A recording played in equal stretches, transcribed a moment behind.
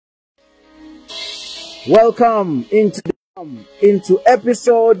Welcome into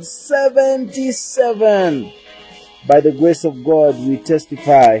episode 77. By the grace of God, we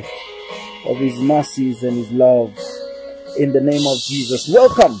testify of His mercies and His love in the name of Jesus.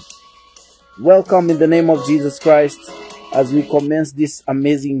 Welcome in the name of Jesus Christ as we commence this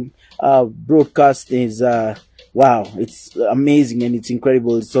amazing broadcast. Wow, it's amazing and it's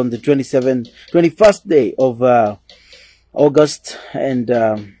incredible. It's on the 21st day of August,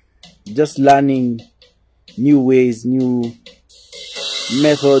 and just learning new ways, new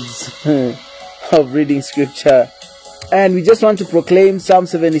methods of reading scripture. And we just want to proclaim Psalm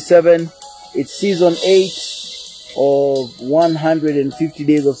 77. It's season 8 of 150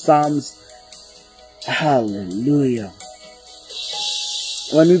 days of Psalms. Hallelujah.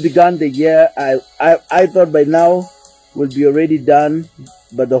 When we began the year, I thought by now we'll be already done,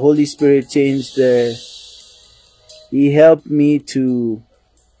 but the Holy Spirit changed. He helped me to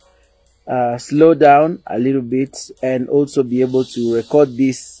slow down a little bit and also be able to record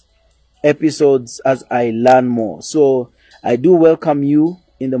these episodes as I learn more. So I do welcome you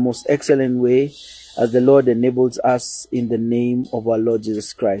in the most excellent way as the Lord enables us in the name of our Lord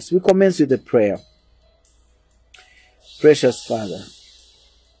Jesus Christ. We commence with a prayer. Precious Father,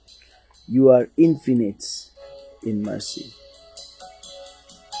 you are infinite in mercy.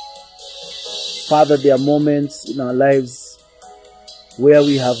 Father, there are moments in our lives where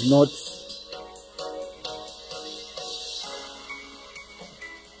we have not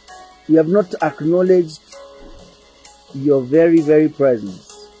acknowledged your very, very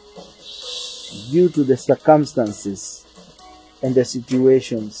presence due to the circumstances and the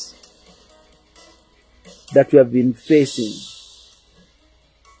situations that we have been facing.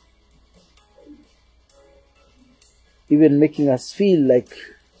 Even making us feel like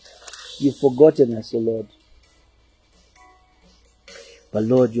you've forgotten us, O Lord. But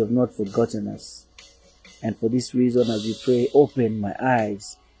Lord, you have not forgotten us. And for this reason, as we pray, open my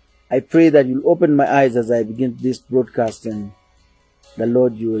eyes. I pray that you'll open my eyes as I begin this broadcast, and the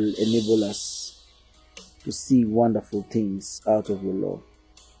Lord, you will enable us to see wonderful things out of your law.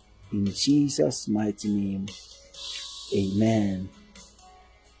 In Jesus' mighty name, amen.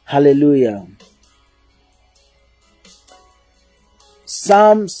 Hallelujah.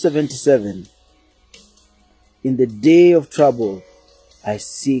 Psalm 77. In the day of trouble, I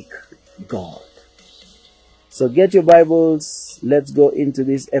seek God. So get your Bibles. Let's go into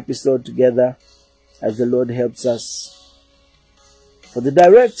this episode together as the Lord helps us. For the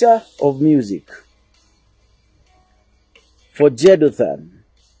director of music, for Jeduthun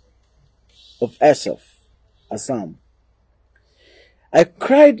of Asaph, a psalm. I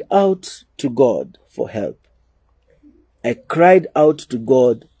cried out to God for help. I cried out to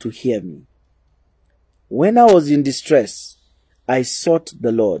God to hear me. When I was in distress, I sought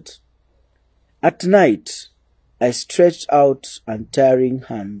the Lord. At night, I stretched out untiring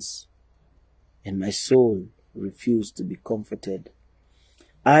hands, and my soul refused to be comforted.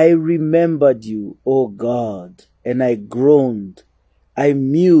 I remembered you, O God, and I groaned. I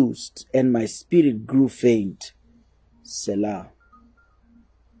mused, and my spirit grew faint. Selah.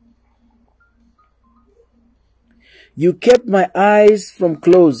 You kept my eyes from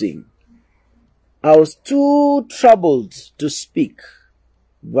closing. I was too troubled to speak.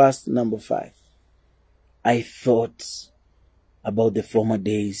 Verse number 5. I thought about the former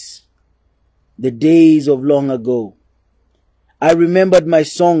days, the days of long ago. I remembered my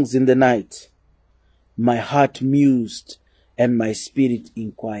songs in the night. My heart mused and my spirit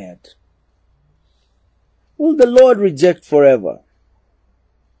inquired. Will the Lord reject forever?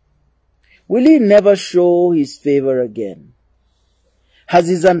 Will He never show His favor again? Has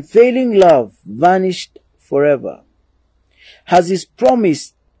His unfailing love vanished forever? Has His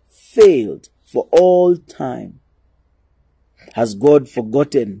promise failed for all time? Has God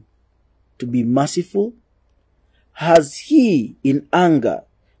forgotten to be merciful? Has He in anger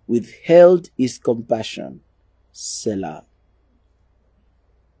withheld His compassion? Selah.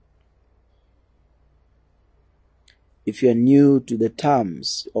 If you are new to the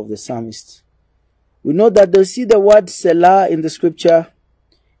terms of the psalmist, we know that they see the word Selah in the scripture.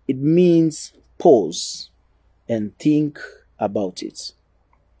 It means pause and think about it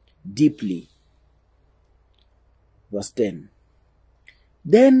deeply. Verse 10.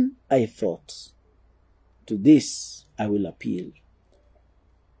 Then I thought, to this I will appeal.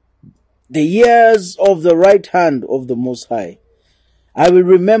 The years of the right hand of the Most High. I will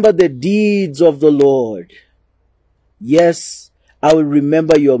remember the deeds of the Lord. Yes, I will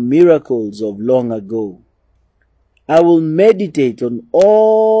remember your miracles of long ago. I will meditate on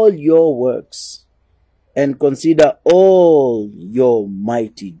all your works and consider all your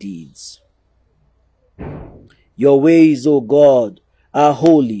mighty deeds. Your ways, O God, are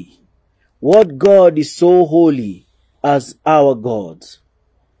holy. What God is so holy as our God?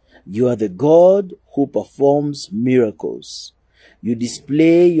 You are the God who performs miracles. You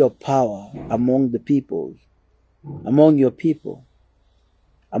display your power among the people, among your people,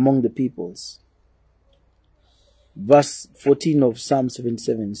 among the peoples. Verse 14 of Psalm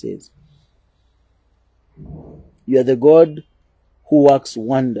 77 says, you are the God who works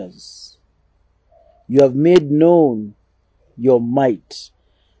wonders. You have made known your might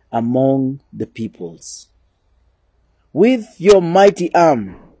among the peoples. With your mighty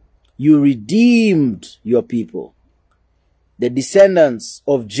arm, you redeemed your people, the descendants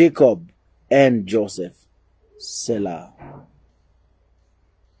of Jacob and Joseph. Selah.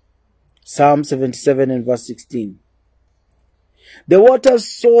 Psalm 77 and verse 16. The waters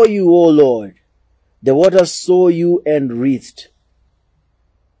saw you, O Lord. The waters saw you and wreathed.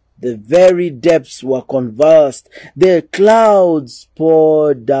 The very depths were convulsed. The clouds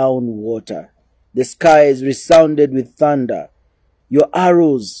poured down water. The skies resounded with thunder. Your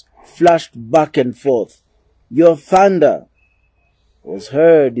arrows flashed back and forth. Your thunder was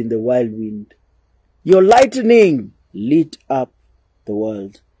heard in the wild wind. Your lightning lit up the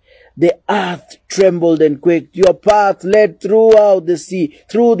world. The earth trembled and quaked. Your path led through the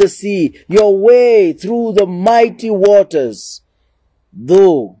sea, your way through the mighty waters,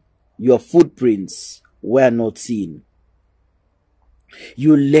 though your footprints were not seen.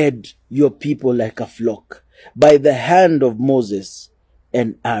 You led your people like a flock by the hand of Moses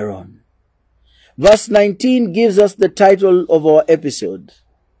and Aaron. Verse 19 gives us the title of our episode.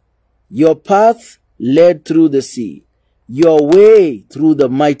 Your path led through the sea, your way through the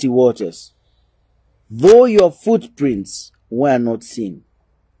mighty waters, though your footprints were not seen.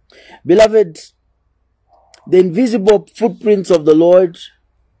 Beloved, the invisible footprints of the Lord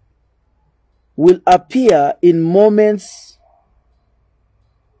will appear in moments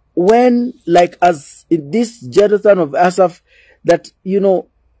when, like as in this Jeduthun of Asaph, that,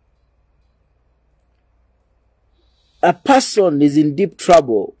 a person is in deep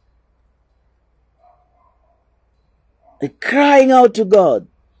trouble, crying out to God.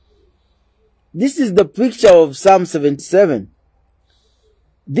 This is the picture of Psalm 77.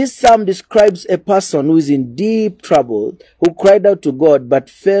 This psalm describes a person who is in deep trouble, who cried out to God but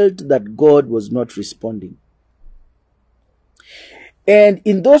felt that God was not responding. And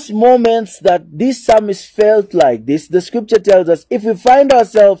in those moments that this psalmist felt like this, the scripture tells us, if we find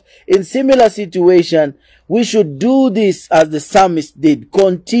ourselves in similar situation, we should do this as the psalmist did.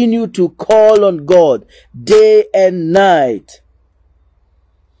 Continue to call on God day and night,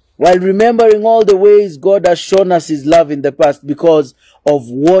 while remembering all the ways God has shown us his love in the past. Because of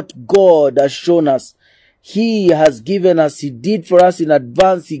what God has shown us, he has given us, he did for us in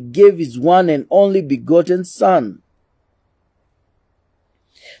advance. He gave his one and only begotten Son.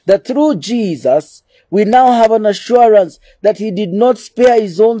 That through Jesus, we now have an assurance that he did not spare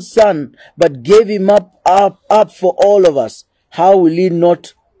his own Son, but gave him up for all of us. How will he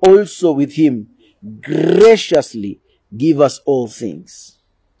not also with him graciously give us all things?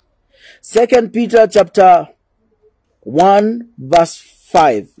 2 Peter chapter 1 verse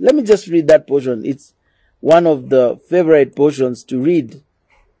 5. Let me just read that portion. It's one of the favorite portions to read.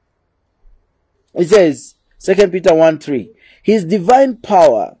 It says, 2 Peter 1:3. His divine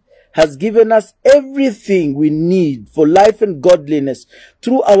power has given us everything we need for life and godliness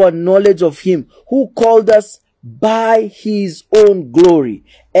through our knowledge of him who called us by his own glory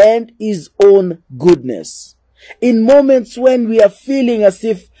and his own goodness. In moments when we are feeling as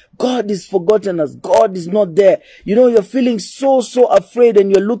if God is forgotten us, God is not there, you're feeling so afraid,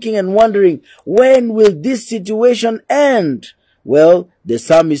 and you're looking and wondering, when will this situation end? Well, the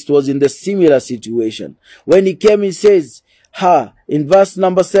psalmist was in the similar situation. When he came, he says, in verse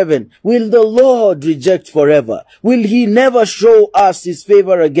number 7, will the Lord reject forever? Will he never show us his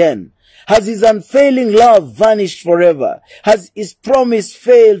favor again? Has his unfailing love vanished forever? Has his promise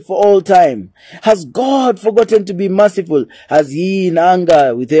failed for all time? Has God forgotten to be merciful? Has he in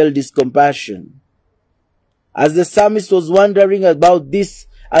anger withheld his compassion? As the psalmist was wondering about this,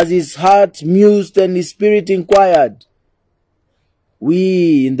 as his heart mused and his spirit inquired,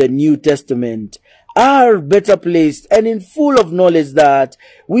 we in the New Testament are better placed and in full of knowledge that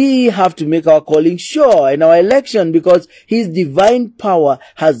we have to make our calling sure and our election, because his divine power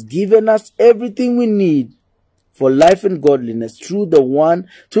has given us everything we need for life and godliness through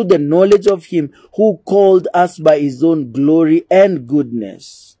the knowledge of him who called us by his own glory and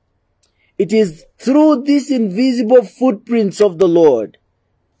goodness. It is through these invisible footprints of the Lord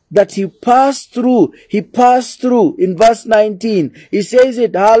that he passed through. He passed through. In verse 19, he says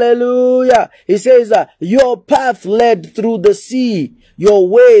it, hallelujah. He says that your path led through the sea, your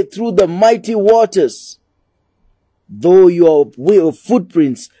way through the mighty waters, though your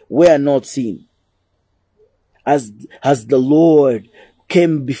footprints were not seen. As the Lord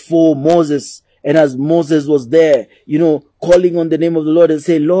came before Moses, and as Moses was there, calling on the name of the Lord and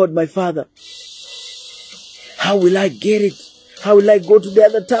saying, Lord, my Father, how will I get it? How will I go to the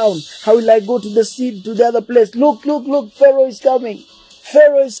other town? How will I go to the sea, to the other place? Look, Pharaoh is coming.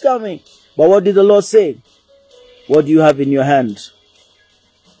 Pharaoh is coming. But what did the Lord say? What do you have in your hand?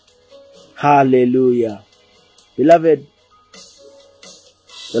 Hallelujah. Beloved,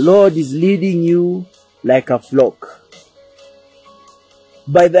 the Lord is leading you like a flock.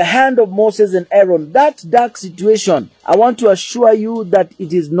 By the hand of Moses and Aaron, that dark situation, I want to assure you that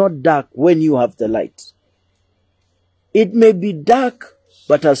it is not dark when you have the light. It may be dark,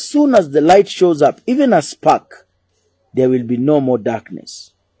 but as soon as the light shows up, even a spark, there will be no more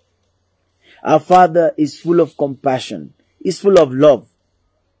darkness. Our Father is full of compassion, is full of love,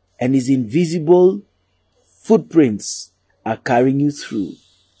 and his invisible footprints are carrying you through.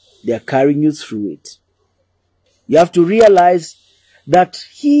 They are carrying you through it. You have to realize that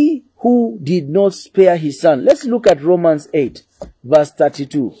he who did not spare his son. Let's look at Romans 8, verse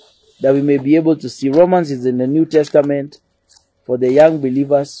 32, that we may be able to see. Romans is in the New Testament for the young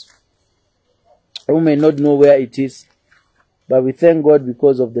believers who may not know where it is. But we thank God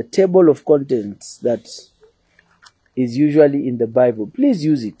because of the table of contents that is usually in the Bible. Please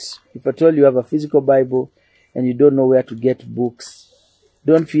use it. If at all you have a physical Bible and you don't know where to get books,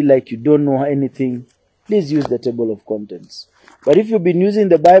 don't feel like you don't know anything, please use the table of contents. But if you've been using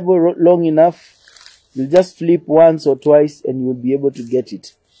the Bible long enough, you'll just flip once or twice and you'll be able to get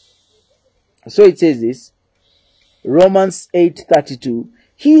it. So it says this, Romans 8:32,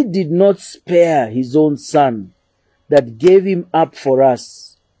 he did not spare his own son that gave him up for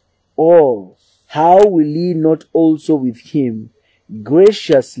us. Or how will he not also with him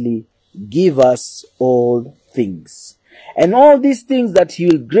graciously give us all things? And all these things that he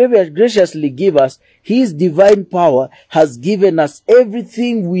will graciously give us, his divine power has given us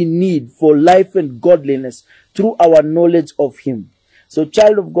everything we need for life and godliness through our knowledge of him. So,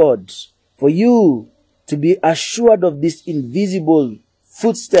 child of God, for you to be assured of this invisible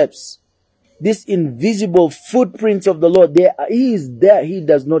footsteps, this invisible footprints of the Lord, he is there. He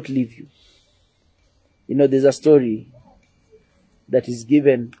does not leave you. There's a story that is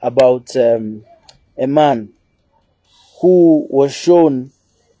given about a man who was shown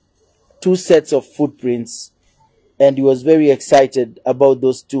 2 sets of footprints, and he was very excited about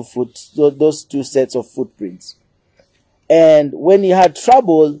those two sets of footprints. And when he had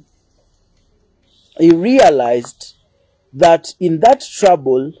trouble, he realized that in that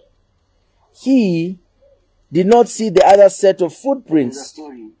trouble, he did not see the other set of footprints.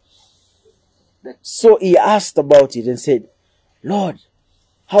 So he asked about it and said, Lord,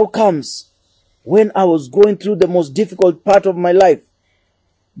 how comes when I was going through the most difficult part of my life,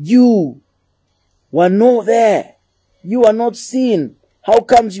 you were not there? You are not seen. How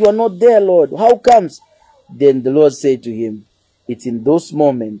comes you are not there, Lord? How comes? Then the Lord said to him, it's in those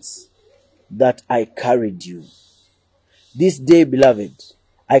moments that I carried you. This day, beloved,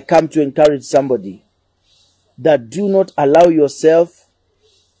 I come to encourage somebody that do not allow yourself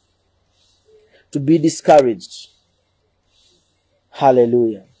to be discouraged.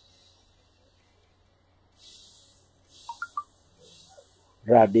 Hallelujah.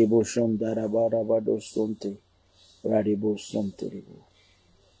 Radebo shondarabado sonte. Radebo sonterebo.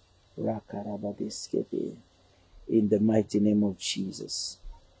 Rakarabadeskepe. In the mighty name of Jesus.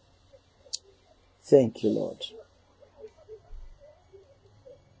 Thank you, Lord.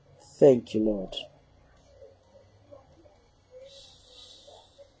 Thank you, Lord.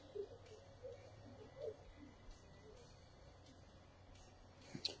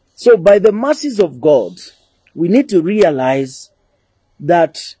 So by the mercies of God, we need to realize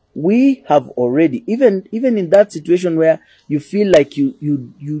that we have already, even in that situation where you feel like you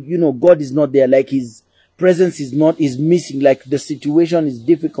know God is not there, like his presence is missing, like the situation is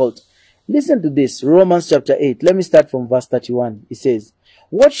difficult. Listen to this, Romans chapter 8. Let me start from verse 31. It says,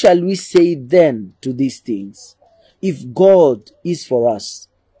 what shall we say then to these things? If God is for us,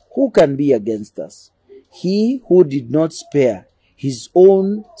 who can be against us? He who did not spare his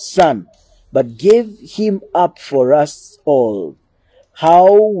own son, but gave him up for us all,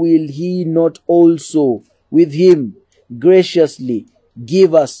 how will he not also with him graciously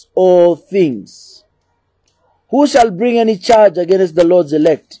give us all things? Who shall bring any charge against the Lord's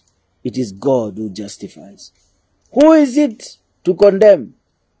elect? It is God who justifies. Who is it to condemn?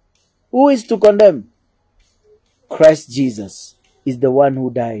 Who is to condemn? Christ Jesus is the one who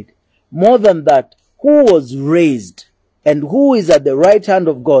died. More than that, who was raised and who is at the right hand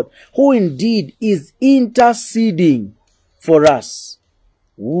of God, who indeed is interceding for us.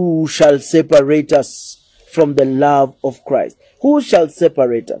 Who shall separate us from the love of Christ? Who shall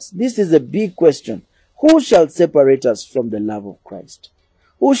separate us? This is a big question. Who shall separate us from the love of Christ?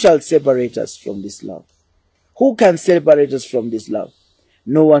 Who shall separate us from this love? Who can separate us from this love?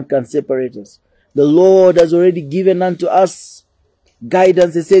 No one can separate us. The Lord has already given unto us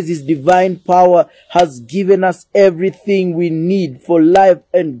guidance. It says his divine power has given us everything we need for life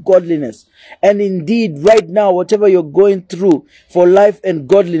and godliness. And indeed, right now, whatever you're going through for life and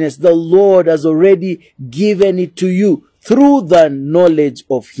godliness, the Lord has already given it to you through the knowledge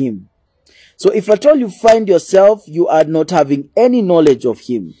of him. So if at all you find yourself, you are not having any knowledge of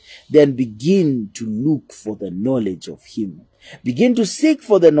him, then begin to look for the knowledge of him. Begin to seek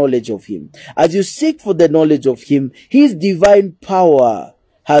for the knowledge of him. As you seek for the knowledge of him, his divine power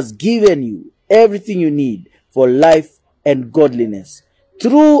has given you everything you need for life and godliness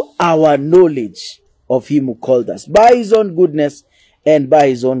through our knowledge of him who called us by his own goodness and by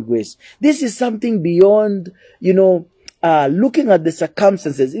his own grace. This is something beyond, looking at the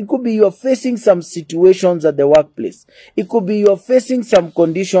circumstances. It could be you're facing some situations at the workplace. It could be you're facing some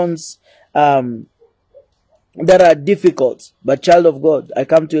conditions that are difficult. But child of God, I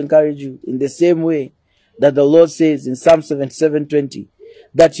come to encourage you in the same way that the Lord says in Psalm 77:20,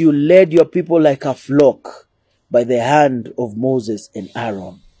 that you led your people like a flock by the hand of Moses and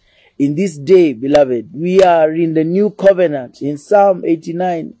Aaron. In this day, beloved, we are in the new covenant. In Psalm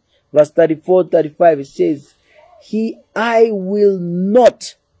 89, verse 34-35, it says, I will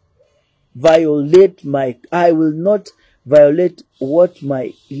not violate what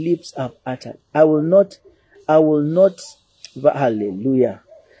my lips have uttered. I will not, hallelujah.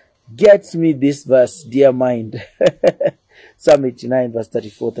 Get me this verse, dear mind. Psalm 89, verse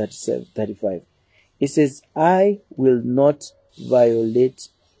 34, 37, 35. It says, I will not violate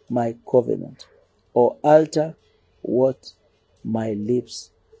my covenant or alter what my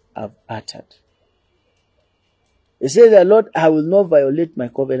lips have uttered. It says that, Lord, I will not violate my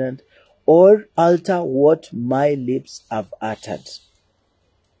covenant or alter what my lips have uttered.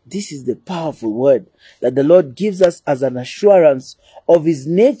 This is the powerful word that the Lord gives us as an assurance of his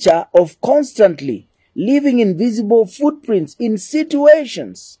nature of constantly leaving invisible footprints in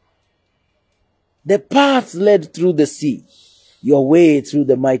situations. The path led through the sea, your way through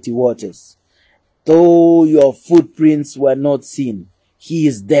the mighty waters. Though your footprints were not seen, he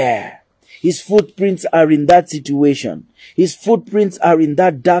is there. His footprints are in that situation. His footprints are in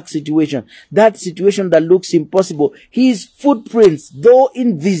that dark situation. That situation that looks impossible. His footprints, though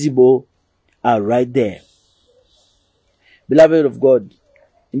invisible, are right there. Beloved of God,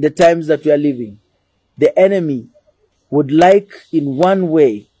 in the times that we are living, the enemy would like in one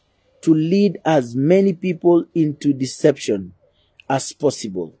way to lead as many people into deception as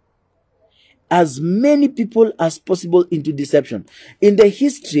possible. As many people as possible into deception. In the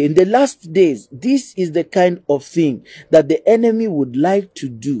history, in the last days, this is the kind of thing that the enemy would like to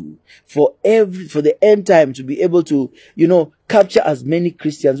do for the end time, to be able to, capture as many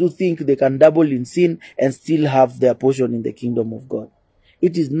Christians who think they can dabble in sin and still have their portion in the kingdom of God.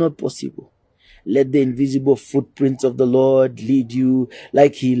 It is not possible. Let the invisible footprints of the Lord lead you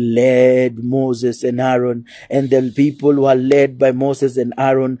like he led Moses and Aaron, and the people were led by Moses and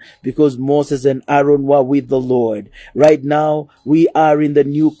Aaron because Moses and Aaron were with the Lord. Right now, we are in the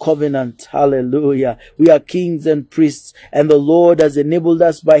new covenant. Hallelujah. We are kings and priests, and the Lord has enabled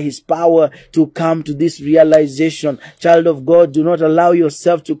us by his power to come to this realization. Child of God, do not allow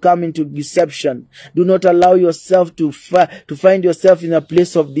yourself to come into deception. Do not allow yourself to find yourself in a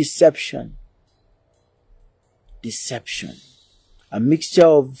place of deception. Deception. A mixture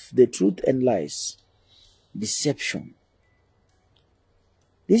of the truth and lies. Deception.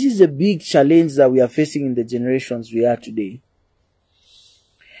 This is a big challenge that we are facing in the generations we are today,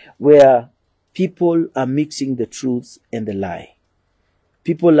 where people are mixing the truth and the lie.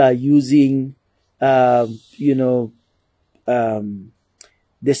 People are using, the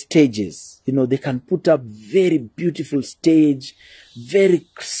stages. They can put up very beautiful stage, very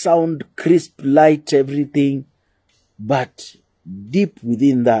sound, crisp, light, everything. But deep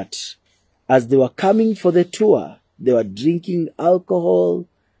within that, as they were coming for the tour, they were drinking alcohol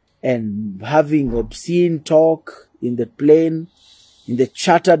and having obscene talk in the plane, in the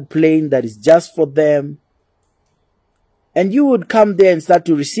chartered plane that is just for them. And you would come there and start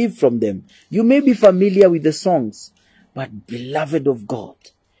to receive from them. You may be familiar with the songs, but beloved of God,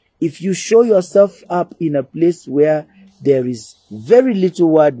 if you show yourself up in a place where there is very little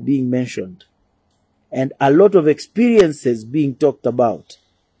word being mentioned and a lot of experiences being talked about,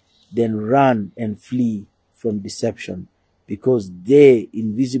 then run and flee from deception, because their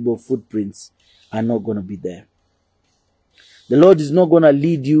invisible footprints are not going to be there. The Lord is not going to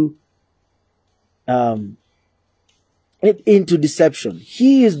lead you into deception.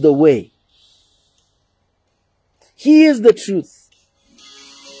 He is the way. He is the truth.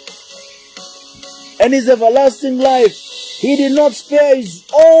 And his everlasting life. He did not spare his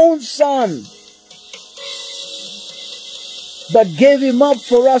own son, but gave him up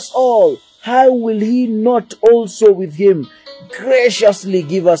for us all. How will he not also with him graciously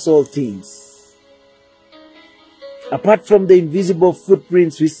give us all things? Apart from the invisible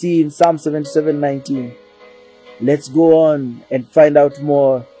footprints we see in Psalm 77:19, let's go on and find out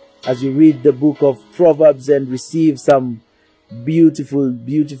more as we read the book of Proverbs and receive some beautiful,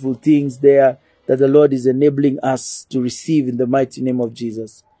 beautiful things there that the Lord is enabling us to receive in the mighty name of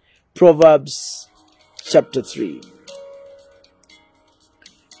Jesus. Proverbs chapter 3.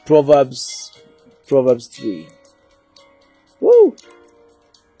 Proverbs 3. Woo!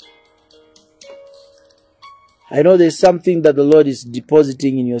 I know there's something that the Lord is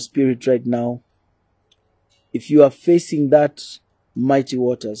depositing in your spirit right now. If you are facing that mighty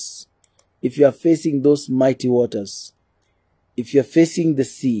waters, if you are facing those mighty waters, if you are facing the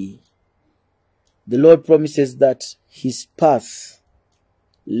sea, the Lord promises that his path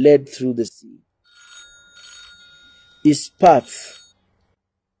led through the sea. His path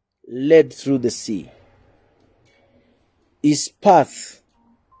led through the sea. His path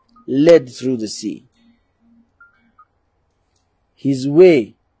led through the sea. His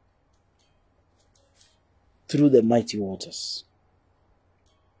way through the mighty waters.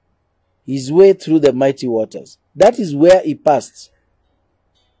 His way through the mighty waters. That is where he passed.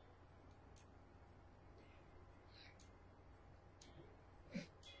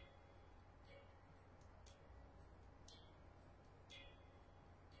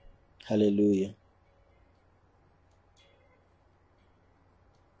 Hallelujah.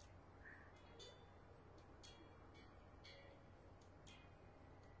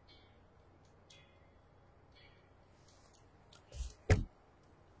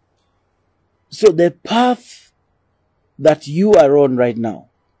 So the path that you are on right now,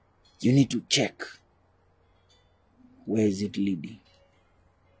 you need to check. Where is it leading?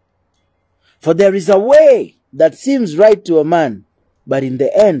 For there is a way that seems right to a man, but in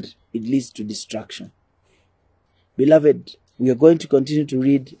the end, it leads to destruction. Beloved, we are going to continue to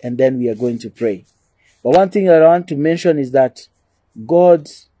read and then we are going to pray. But one thing I want to mention is that God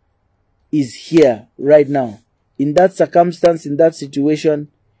is here right now. In that circumstance, in that situation,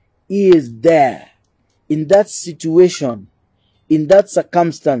 he is there. In that situation, in that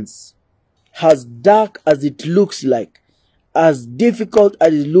circumstance, as dark as it looks like, as difficult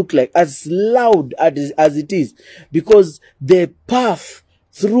as it looks like, as loud as it is, because the path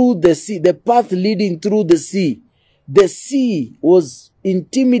through the sea, the path leading through the sea was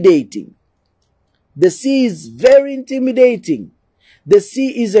intimidating. The sea is very intimidating. The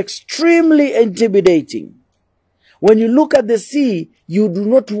sea is extremely intimidating. When you look at the sea, you do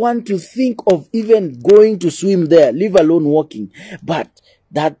not want to think of even going to swim there, leave alone walking. But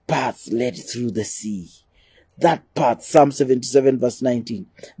that path led through the sea. That path, Psalm 77 verse 19,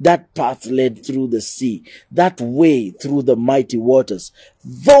 that path led through the sea, that way through the mighty waters,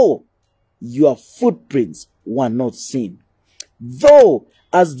 though your footprints were not seen. Though,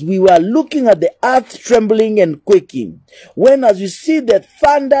 as we were looking at the earth trembling and quaking, when as you see the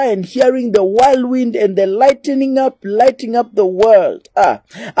thunder and hearing the whirlwind and the lighting up the world,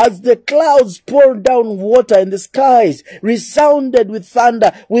 as the clouds poured down water and the skies resounded with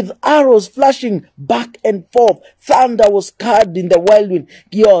thunder, with arrows flashing back and forth, thunder was scarred in the whirlwind,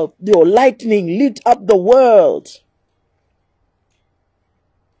 your lightning lit up the world.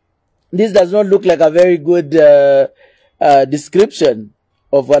 This does not look like a very good description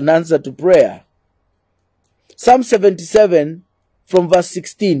of an answer to prayer. Psalm 77 from verse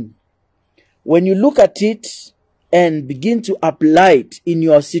 16. When you look at it and begin to apply it in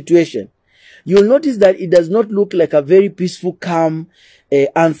your situation, you'll notice that it does not look like a very peaceful, calm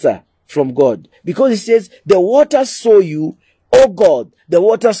answer from God. Because it says, the waters saw you, O God, the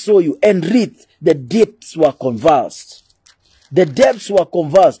waters saw you, and wreathed, the depths were convulsed. The depths were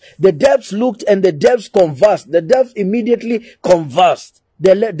convulsed. The depths looked and the depths convulsed. The depths immediately convulsed.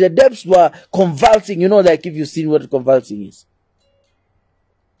 The depths were convulsing. You know, like if you've seen what convulsing is.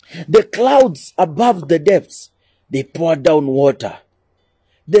 The clouds above the depths, they poured down water.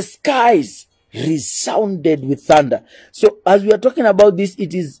 The skies resounded with thunder. So as we are talking about this,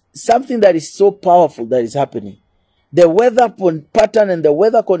 it is something that is so powerful that is happening. The weather pattern and the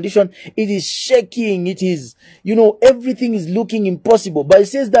weather condition, it is shaking. It is, everything is looking impossible. But it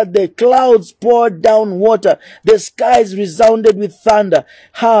says that the clouds poured down water. The skies resounded with thunder.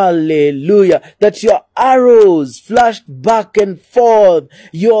 Hallelujah. That your arrows flashed back and forth.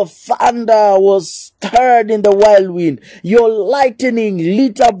 Your thunder was stirred in the wild wind. Your lightning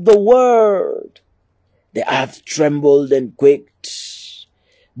lit up the world. The earth trembled and quaked.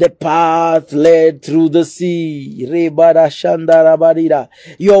 The path led through the sea.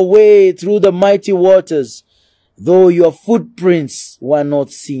 Your way through the mighty waters, though your footprints were not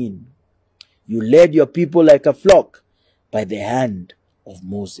seen. You led your people like a flock by the hand of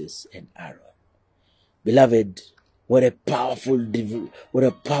Moses and Aaron. Beloved, what a powerful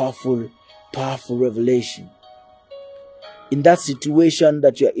revelation. In that situation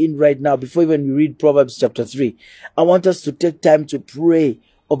that you're in right now, before even we read Proverbs chapter 3, I want us to take time to pray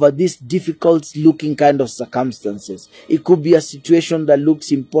over these difficult looking kind of circumstances. It could be a situation that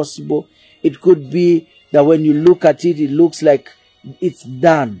looks impossible. It could be that when you look at it, it looks like it's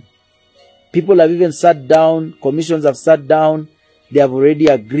done. People have even sat down, commissions have sat down, they have already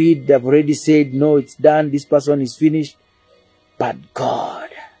agreed, they have already said, no, it's done, this person is finished. But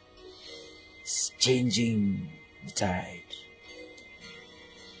God is changing the tide.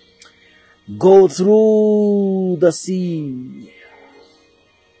 Go through the sea.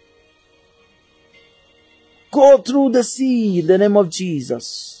 Go through the sea in the name of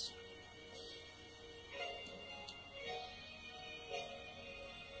Jesus.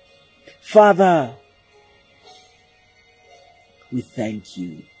 Father, we thank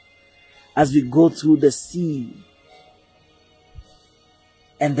you as we go through the sea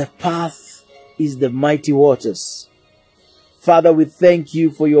and the path is the mighty waters. Father, we thank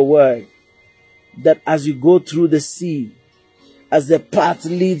you for your word that as we go through the sea, as the path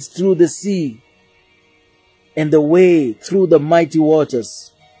leads through the sea, and the way through the mighty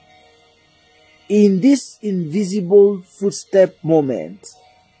waters. In this invisible footstep moment,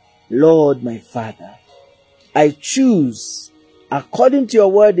 Lord my Father, I choose, according to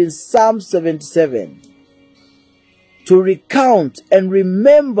your word in Psalm 77, to recount and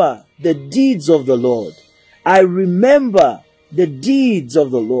remember the deeds of the Lord. I remember the deeds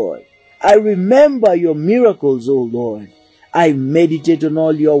of the Lord. I remember your miracles, O Lord. I meditate on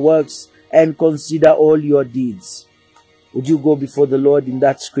all your works and consider all your deeds. Would you go before the Lord in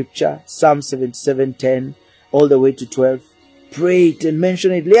that scripture, Psalm 77:10, all the way to 12? Pray it and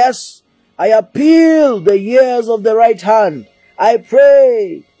mention it. Yes, I appeal the years of the right hand. I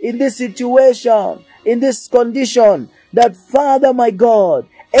pray in this situation, in this condition, that Father my God,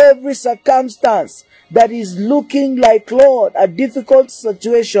 every circumstance that is looking like, Lord, a difficult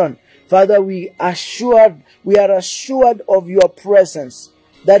situation, Father, we are assured of your presence.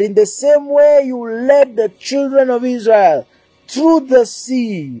 That in the same way you led the children of Israel through the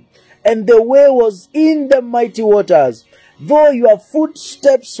sea, and the way was in the mighty waters, though your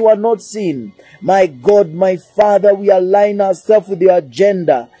footsteps were not seen. My God, my Father, we align ourselves with your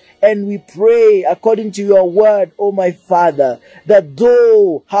agenda, and we pray according to your word, oh my Father, that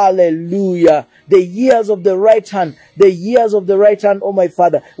though, hallelujah, the years of the right hand, oh my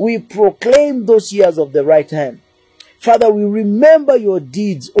Father, we proclaim those years of the right hand. Father, we remember your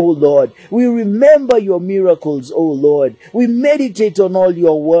deeds, O Lord. We remember your miracles, O Lord. We meditate on all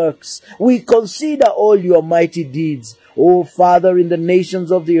your works. We consider all your mighty deeds. Oh Father, in the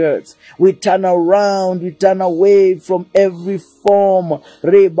nations of the earth, we turn around, we turn away from every form,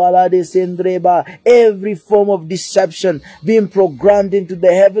 every form of deception, being programmed into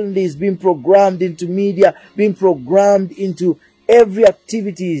the heavenlies, being programmed into media, being programmed into every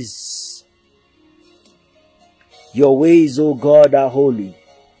activities. Your ways, O God, are holy.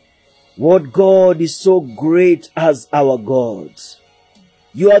 What God is so great as our God?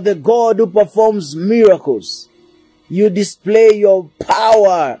 You are the God who performs miracles. You display your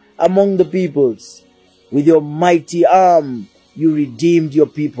power among the peoples. With your mighty arm, you redeemed your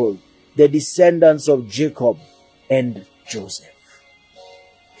people, the descendants of Jacob and Joseph.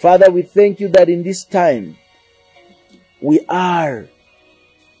 Father, we thank you that in this time, we are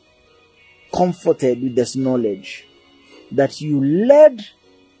comforted with this knowledge that you led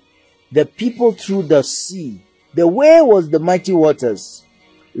the people through the sea. The way was the mighty waters.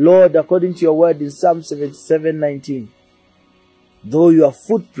 Lord, according to your word in Psalm 77:19, though your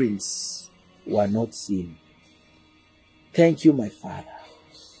footprints were not seen. Thank you, my Father.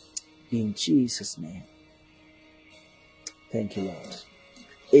 In Jesus' name. Thank you, Lord.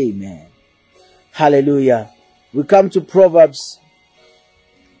 Amen. Hallelujah. We come to Proverbs.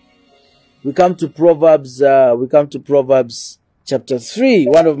 We come to Proverbs chapter 3,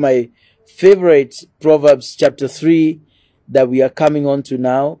 one of my favorite Proverbs chapter 3 that we are coming on to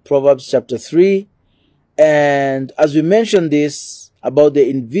now. Proverbs chapter 3. And as we mentioned this about the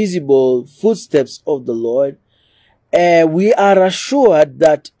invisible footsteps of the Lord, we are assured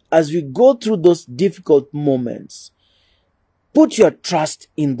that as we go through those difficult moments, put your trust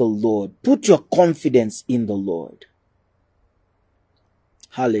in the Lord. Put your confidence in the Lord.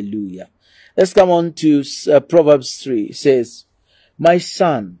 Hallelujah. Let's come on to Proverbs 3. It says, "My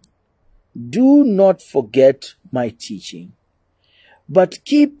son, do not forget my teaching, but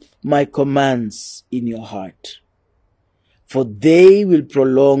keep my commands in your heart, for they will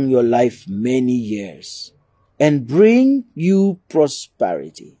prolong your life many years and bring you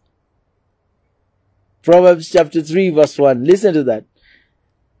prosperity." Proverbs chapter 3 verse 1. Listen to that.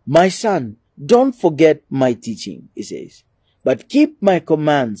 "My son, don't forget my teaching," it says, "but keep my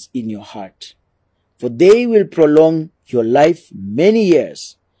commands in your heart, for they will prolong your life many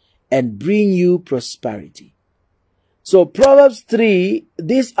years and bring you prosperity." So Proverbs 3,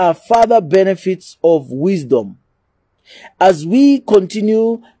 these are further benefits of wisdom. As we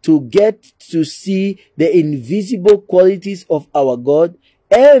continue to get to see the invisible qualities of our God,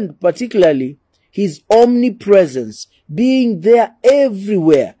 and particularly His omnipresence being there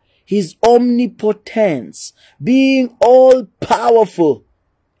everywhere, His omnipotence being all powerful,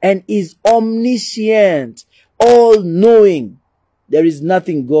 and is omniscient, all knowing. There is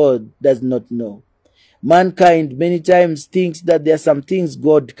nothing God does not know. Mankind many times thinks that there are some things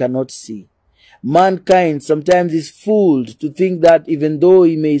God cannot see. Mankind sometimes is fooled to think that even though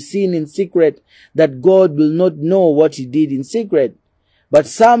he may sin in secret, that God will not know what he did in secret. But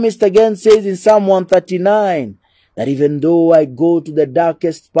Psalmist again says in Psalm 139 that even though I go to the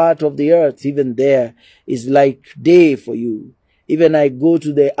darkest part of the earth, even there is like day for you. Even I go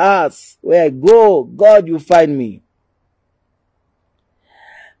to the earth, where I go, God, you find me.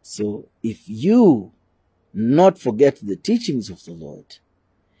 So if you not forget the teachings of the Lord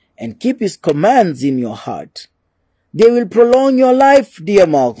and keep His commands in your heart, they will prolong your life, dear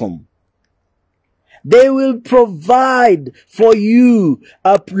Malcolm. They will provide for you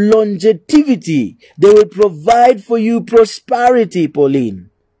a longevity. They will provide for you prosperity, Pauline.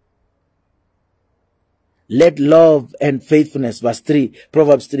 Let love and faithfulness, verse 3,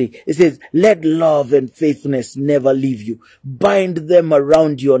 Proverbs 3, it says, "Let love and faithfulness never leave you. Bind them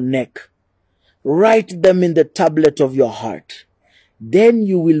around your neck. Write them in the tablet of your heart. Then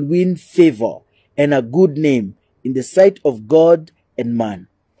you will win favor and a good name in the sight of God and man."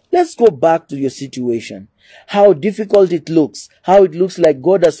 Let's go back to your situation. How difficult it looks. How it looks like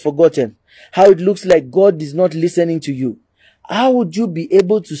God has forgotten. How it looks like God is not listening to you. How would you be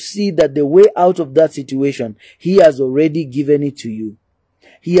able to see that the way out of that situation, He has already given it to you?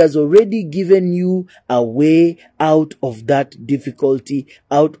 He has already given you a way out of that difficulty,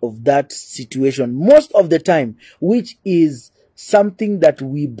 out of that situation. Most of the time, which is something that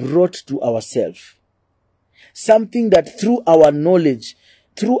we brought to ourselves. Something that through our knowledge,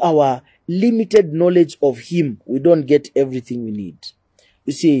 through our limited knowledge of Him, we don't get everything we need.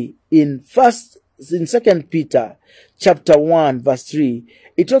 You see, in 2 Peter chapter 1 verse 3,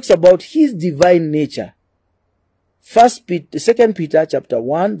 it talks about His divine nature. 2 Peter chapter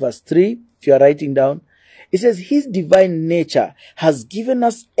 1 verse 3, if you are writing down, it says His divine nature has given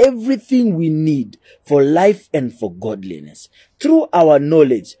us everything we need for life and for godliness through our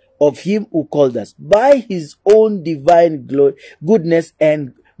knowledge of Him who called us by His own divine goodness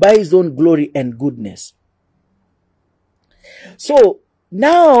and by His own glory and goodness. So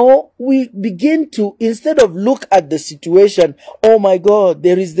now we begin to, instead of look at the situation, oh my God,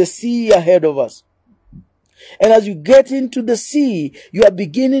 there is the sea ahead of us. And as you get into the sea, you are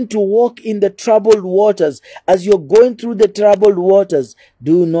beginning to walk in the troubled waters. As you're going through the troubled waters,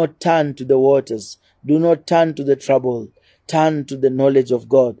 do not turn to the waters. Do not turn to the trouble. Turn to the knowledge of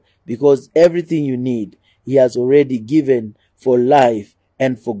God, because everything you need, He has already given for life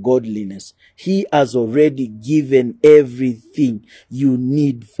and for godliness. He has already given everything you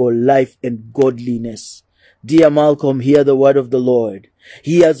need for life and godliness. Dear Malcolm, hear the word of the Lord.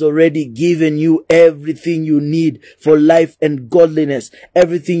 He has already given you everything you need for life and godliness,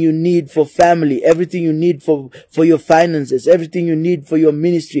 everything you need for family, everything you need for your finances, everything you need for your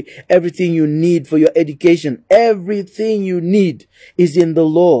ministry, everything you need for your education. Everything you need is in the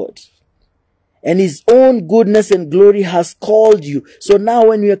Lord. And His own goodness and glory has called you. So now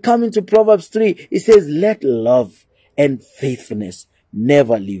when we are coming to Proverbs 3, it says, let love and faithfulness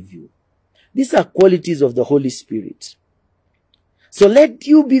never leave you. These are qualities of the Holy Spirit. So let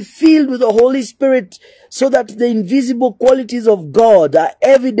you be filled with the Holy Spirit so that the invisible qualities of God are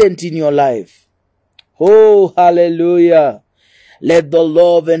evident in your life. Oh, hallelujah. Let the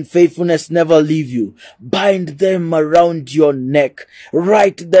love and faithfulness never leave you. Bind them around your neck.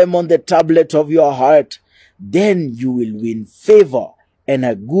 Write them on the tablet of your heart. Then you will win favor and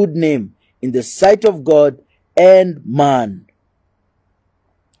a good name in the sight of God and man.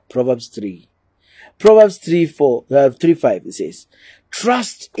 Proverbs 3. Proverbs 3:5, it says,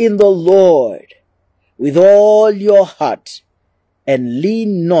 trust in the Lord with all your heart and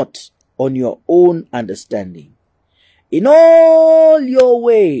lean not on your own understanding. In all your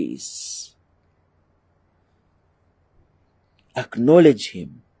ways, acknowledge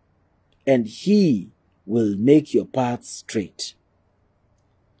him, and he will make your paths straight.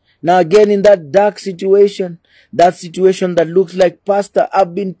 Now again, in that dark situation, that situation that looks like, Pastor,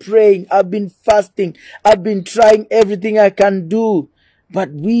 I've been praying, I've been fasting, I've been trying everything I can do,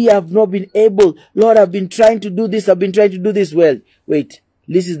 but we have not been able. Lord, I've been trying to do this, I've been trying to do this. Well, wait,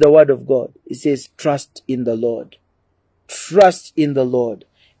 this is the word of God. It says, trust in the Lord. Trust in the Lord.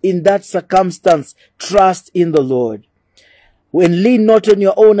 In that circumstance, trust in the Lord. When lean not on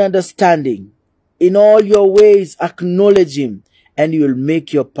your own understanding, in all your ways acknowledge him, and you will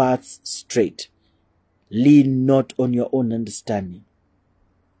make your paths straight. Lean not on your own understanding.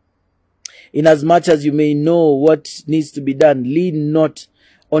 Inasmuch as you may know what needs to be done, lean not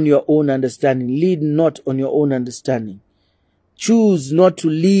on your own understanding. Lean not on your own understanding. Choose not to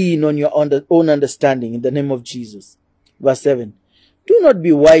lean on your own understanding in the name of Jesus. Verse 7. Do not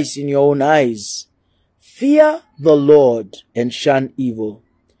be wise in your own eyes. Fear the Lord and shun evil.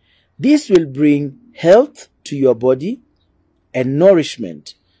 This will bring health to your body and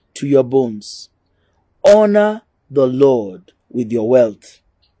nourishment to your bones. Honor the Lord with your wealth.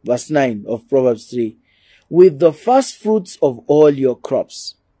 Verse 9 of Proverbs 3. With the first fruits of all your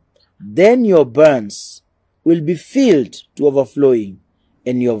crops. Then your barns will be filled to overflowing,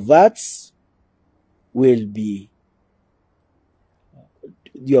 and your vats will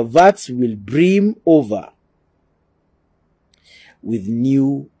brim over with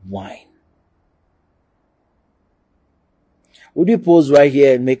new wine. Would you pause right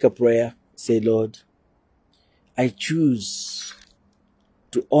here and make a prayer? Say, Lord, I choose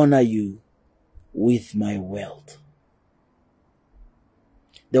to honor you with my wealth.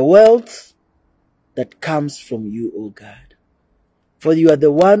 The wealth that comes from you, O God. For you are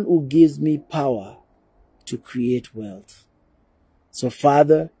the one who gives me power to create wealth. So,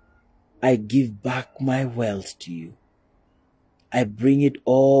 Father, I give back my wealth to you. I bring it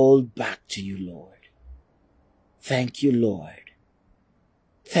all back to you, Lord. Thank you, Lord.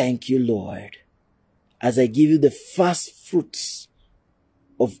 Thank you, Lord, as I give you the first fruits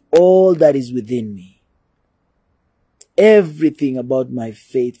of all that is within me. Everything about my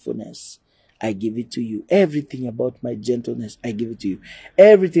faithfulness, I give it to you. Everything about my gentleness, I give it to you.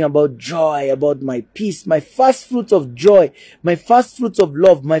 Everything about joy, about my peace, my first fruits of joy, my first fruits of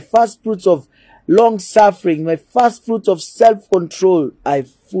love, my first fruits of long suffering, my first fruits of self-control, I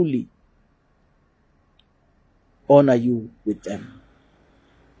fully honor you with them.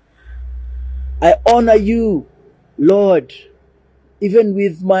 I honor you, Lord, even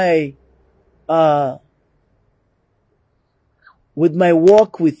with my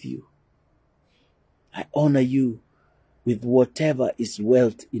walk with you. I honor you with whatever is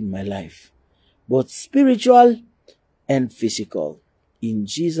wealth in my life, both spiritual and physical. In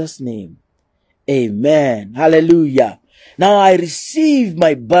Jesus' name, amen. Hallelujah. Now I receive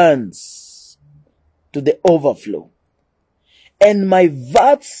my barns to the overflow, and my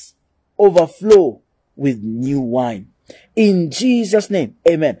vats overflow with new wine. In Jesus' name,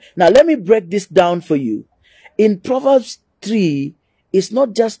 amen. Now let me break this down for you. In Proverbs 3, it's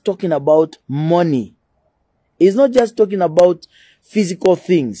not just talking about money. It's not just talking about physical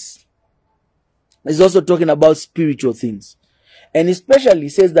things. It's also talking about spiritual things. And especially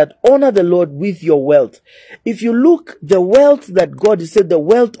says that honor the Lord with your wealth. If you look, the wealth that God said, the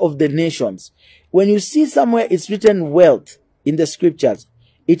wealth of the nations. When you see somewhere it's written wealth in the scriptures,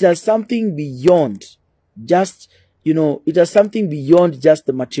 it has something beyond just, it has something beyond just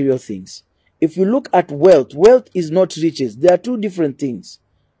the material things. If you look at wealth, wealth is not riches. There are two different things.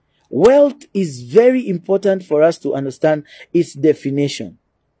 Wealth is very important for us to understand its definition.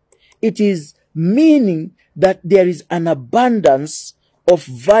 It is meaning that there is an abundance of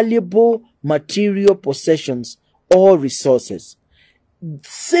valuable material possessions or resources.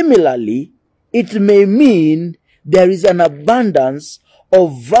 Similarly, it may mean there is an abundance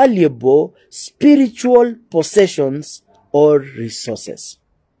of valuable spiritual possessions or resources.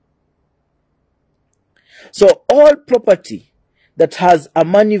 So all property that has a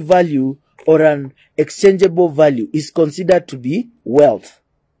money value or an exchangeable value is considered to be wealth.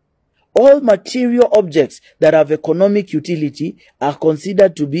 All material objects that have economic utility are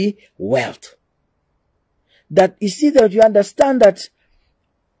considered to be wealth. That you see, that you understand that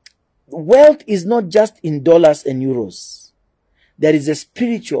wealth is not just in dollars and euros. There is a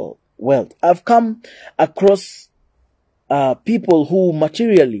spiritual wealth. I've come across people who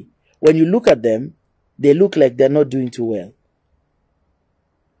materially, when you look at them, they look like they're not doing too well.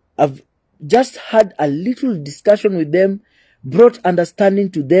 I've just had a little discussion with them, brought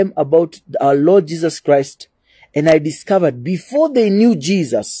understanding to them about our Lord Jesus Christ, and I discovered before they knew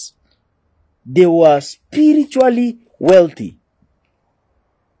Jesus, they were spiritually wealthy.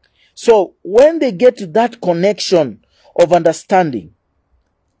 So when they get to that connection of understanding,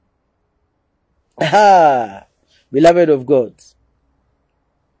 beloved of God,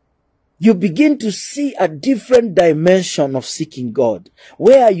 you begin to see a different dimension of seeking God,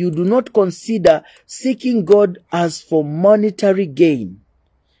 where you do not consider seeking God as for monetary gain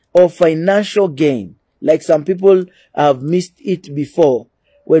or financial gain, like some people have missed it before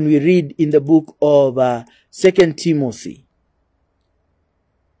when we read in the book of 2 Timothy.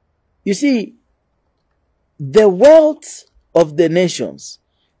 You see, the wealth of the nations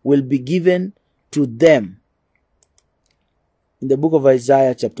will be given to them. In the book of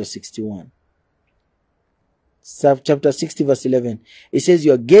Isaiah chapter 61. Chapter 60 verse 11. It says,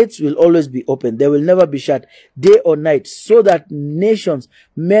 your gates will always be open. They will never be shut day or night, so that nations,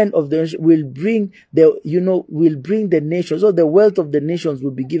 men of the nation will bring the nations, or the wealth of the nations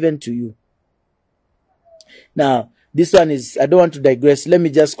will be given to you. Now, this one is, I don't want to digress. Let me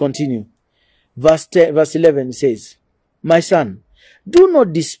just continue. Verse 11 says, my son, do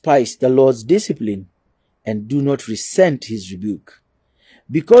not despise the Lord's discipline, and do not resent his rebuke.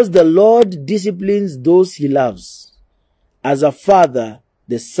 Because the Lord disciplines those he loves. As a father,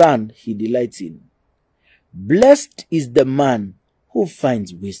 the son he delights in. Blessed is the man who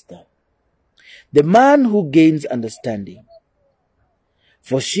finds wisdom, the man who gains understanding.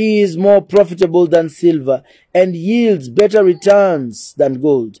 For she is more profitable than silver, and yields better returns than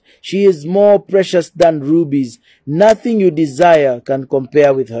gold. She is more precious than rubies. Nothing you desire can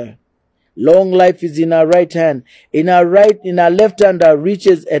compare with her. Long life is in her right hand. In her left hand are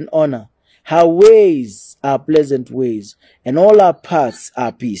riches and honor. Her ways are pleasant ways, and all her paths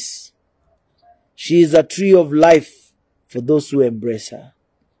are peace. She is a tree of life for those who embrace her.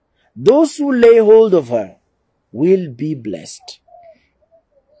 Those who lay hold of her will be blessed.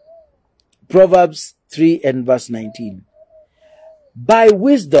 Proverbs 3 and verse 19. By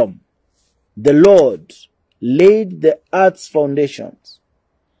wisdom the Lord laid the earth's foundations.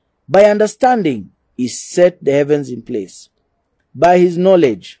 By understanding he set the heavens in place. By his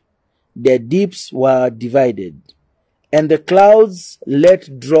knowledge the deeps were divided, and the clouds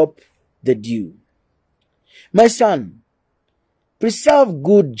let drop the dew. My son, preserve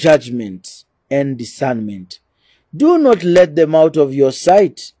good judgment and discernment. Do not let them out of your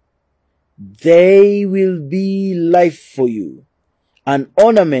sight. They will be life for you, an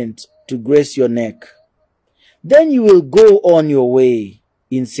ornament to grace your neck. Then you will go on your way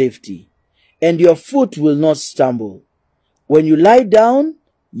in safety, and your foot will not stumble. When you lie down,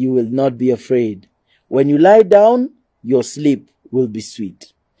 you will not be afraid. When you lie down, your sleep will be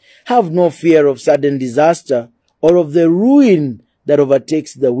sweet. Have no fear of sudden disaster or of the ruin that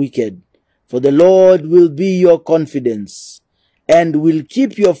overtakes the wicked, for the Lord will be your confidence and will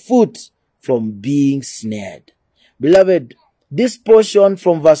keep your foot from being snared. Beloved, this portion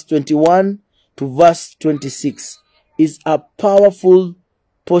from verse 21 to verse 26 is a powerful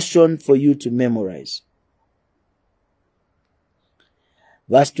portion for you to memorize.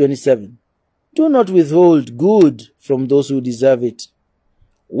 Verse 27. Do not withhold good from those who deserve it,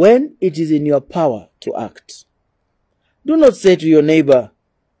 when it is in your power to act. Do not say to your neighbor,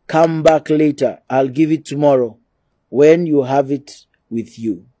 come back later, I'll give it tomorrow, when you have it with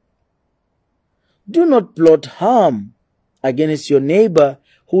you. Do not plot harm against your neighbor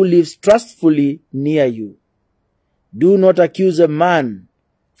who lives trustfully near you. Do not accuse a man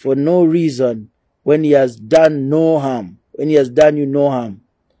for no reason when he has done no harm, when he has done you no harm.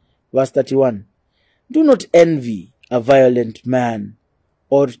 Verse 31. Do not envy a violent man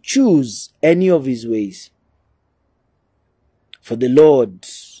or choose any of his ways. For the Lord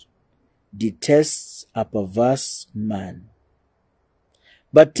detests a perverse man,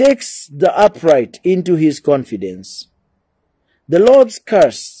 but takes the upright into his confidence. The Lord's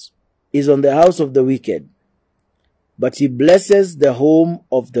curse is on the house of the wicked, but he blesses the home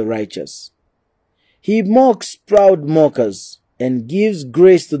of the righteous. He mocks proud mockers and gives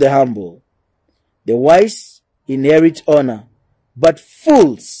grace to the humble. The wise inherit honor, but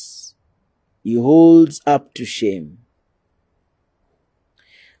fools he holds up to shame.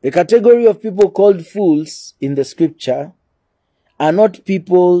 The category of people called fools in the scripture are not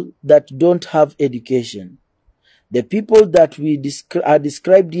people that don't have education. The people that are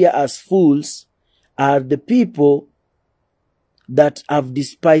described here as fools are the people that have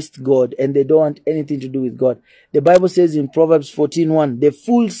despised God and they don't want anything to do with God. The Bible says in Proverbs 14:1, the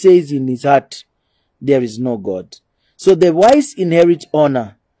fool says in his heart, there is no God. So the wise inherit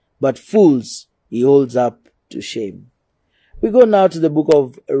honor, but fools he holds up to shame. We go now to the book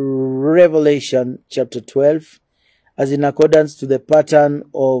of Revelation chapter 12, as in accordance to the pattern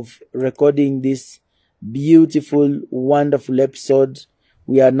of recording this beautiful, wonderful episode.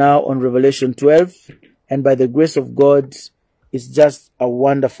 We are now on Revelation 12, and by the grace of God, it's just a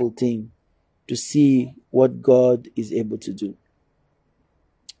wonderful thing to see what God is able to do.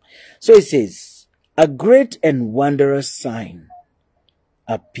 So it says, a great and wondrous sign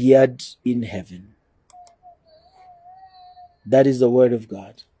appeared in heaven. That is the word of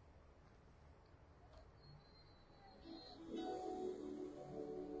God.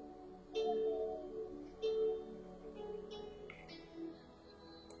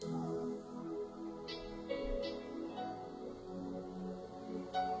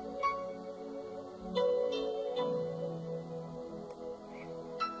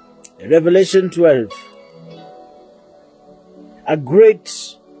 Revelation 12. A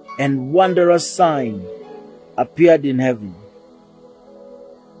great and wondrous sign appeared in heaven.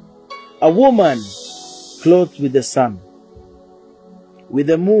 A woman clothed with the sun, with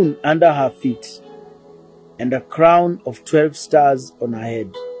the moon under her feet, and a crown of 12 stars on her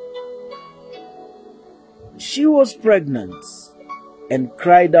head. She was pregnant and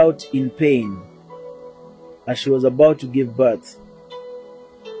cried out in pain as she was about to give birth.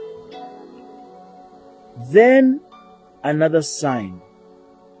 Then another sign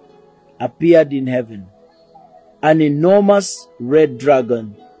appeared in heaven, an enormous red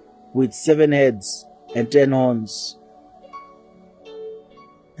dragon with 7 heads and 10 horns,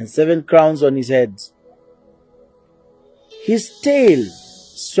 and 7 crowns on his head. His tail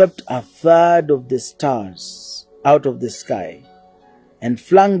swept a third of the stars out of the sky and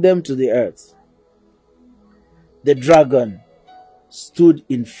flung them to the earth. The dragon stood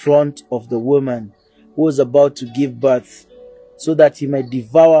in front of the woman who was about to give birth, so that he might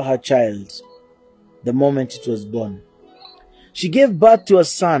devour her child the moment it was born. She gave birth to a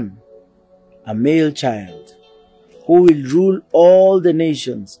son, a male child, who will rule all the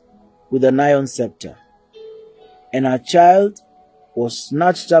nations with an iron scepter. And her child was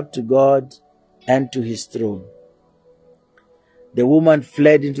snatched up to God and to his throne. The woman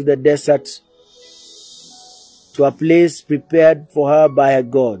fled into the desert to a place prepared for her by her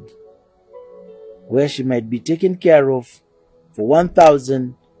God, where she might be taken care of for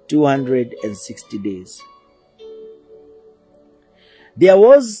 1,260 days. There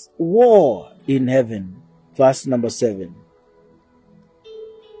was war in heaven. Verse number 7.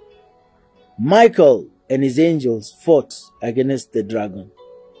 Michael and his angels fought against the dragon,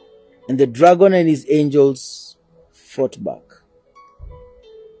 and the dragon and his angels fought back.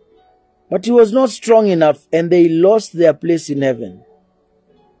 But he was not strong enough, and they lost their place in heaven.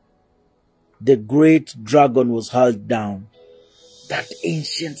 The great dragon was hurled down, that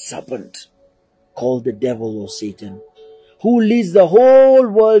ancient serpent called the devil or Satan, who leads the whole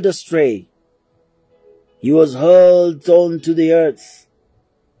world astray. He was hurled onto the earth,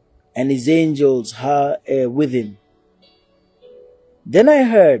 and his angels with him. Then I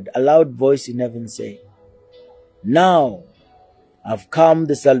heard a loud voice in heaven say, now have come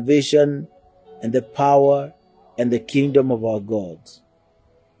the salvation and the power and the kingdom of our God,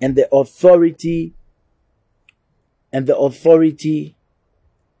 and the authority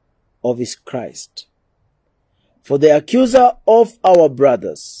of his Christ. For the accuser of our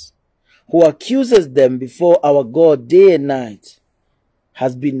brothers, who accuses them before our God day and night,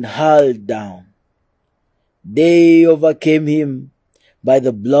 has been hurled down. They overcame him by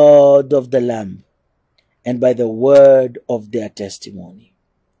the blood of the Lamb and by the word of their testimony.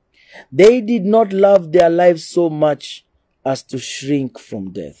 They did not love their lives so much as to shrink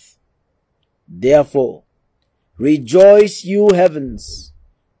from death. Therefore, rejoice, you heavens,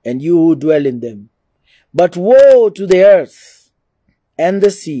 and you who dwell in them. But woe to the earth and the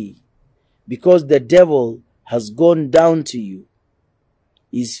sea, because the devil has gone down to you.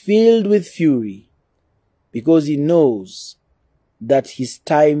 He is filled with fury, because he knows that his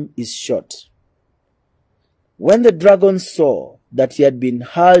time is short. When the dragon saw that he had been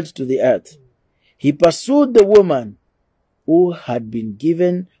hurled to the earth, he pursued the woman who had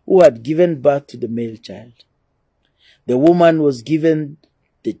given birth to the male child. The woman was given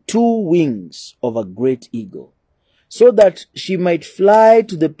the 2 wings of a great eagle, so that she might fly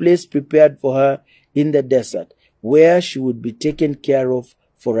to the place prepared for her in the desert, where she would be taken care of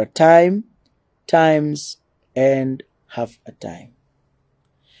for a time, times, and half a time,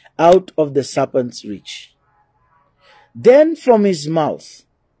 out of the serpent's reach. Then from his mouth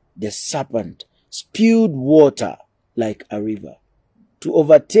the serpent spewed water like a river, to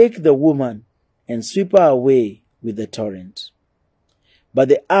overtake the woman and sweep her away with the torrent. But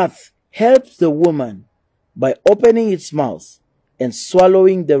the earth helped the woman by opening its mouth and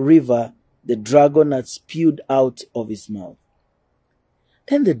swallowing the river the dragon had spewed out of his mouth.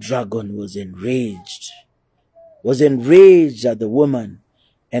 Then the dragon was enraged at the woman,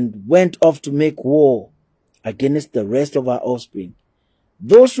 and went off to make war against the rest of her offspring,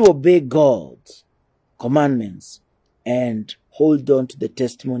 those who obey God's commandments and hold on to the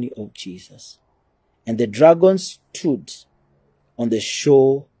testimony of Jesus. And the dragon stood on the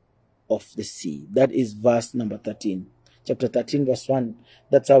shore of the sea. That is verse number 13. Chapter 13, verse 1.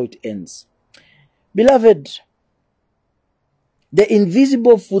 That's how it ends. Beloved, the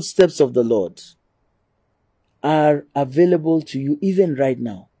invisible footsteps of the Lord are available to you even right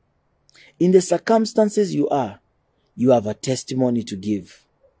now. In the circumstances you are, you have a testimony to give.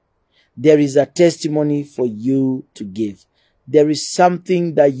 There is a testimony for you to give. There is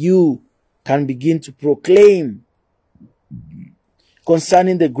something that you can begin to proclaim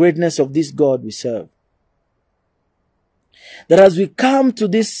concerning the greatness of this God we serve. That as we come to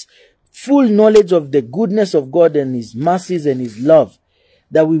this full knowledge of the goodness of God and his mercies and his love,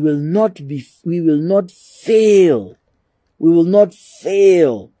 that we will not fail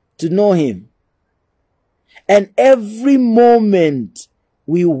to know him. And every moment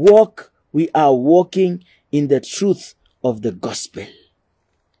we are walking in the truth of the gospel.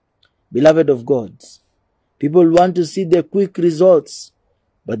 Beloved of God, people want to see the quick results,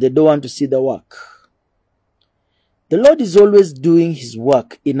 but they don't want to see the work. The Lord is always doing his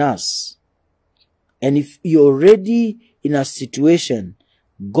work in us. And if you're already in a situation,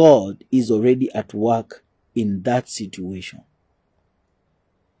 God is already at work in that situation.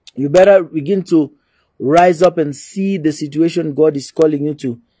 You better begin to rise up and see the situation God is calling you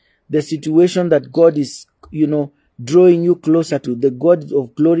to. The situation that God is, drawing you closer to. The God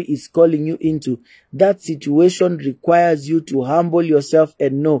of glory is calling you into. That situation requires you to humble yourself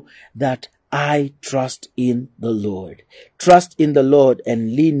and know that I trust in the Lord. Trust in the Lord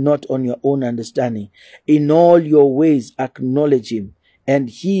and lean not on your own understanding. In all your ways acknowledge him, and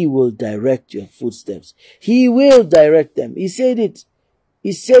he will direct your footsteps. He will direct them. He said it.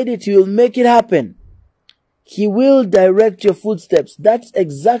 He said it. He will make it happen. He will direct your footsteps. That's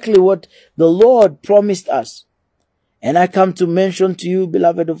exactly what the Lord promised us. And I come to mention to you,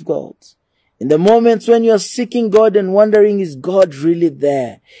 beloved of God, in the moments when you're seeking God and wondering, is God really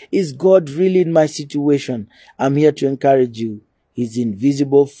there? Is God really in my situation? I'm here to encourage you. His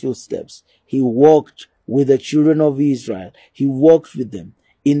invisible footsteps. He walked with the children of Israel. He walked with them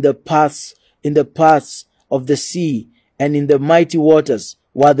in the paths of the sea, and in the mighty waters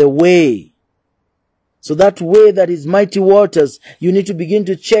were the way. So that way that is mighty waters, you need to begin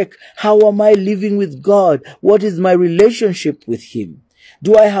to check, how am I living with God? What is my relationship with him?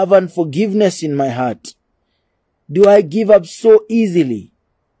 Do I have unforgiveness in my heart? Do I give up so easily?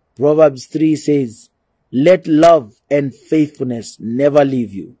 Proverbs 3 says, let love and faithfulness never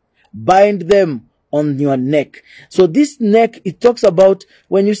leave you. Bind them on your neck. So this neck, it talks about,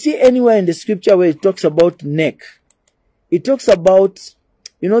 when you see anywhere in the scripture where it talks about neck, it talks about,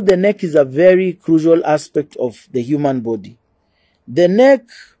 the neck is a very crucial aspect of the human body. The neck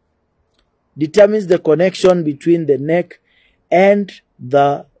determines the connection between the neck and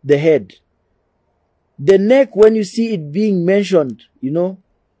the head. The neck, when you see it being mentioned, you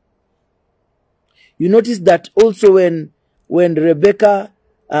notice that also when Rebecca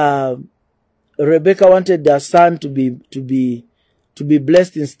wanted their son to be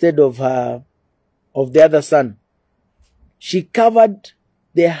blessed instead of the other son, she covered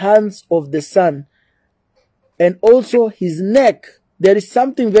the hands of the son and also his neck. There is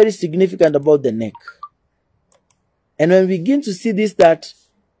something very significant about the neck. And when we begin to see this, that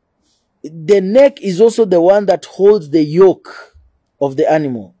the neck is also the one that holds the yoke of the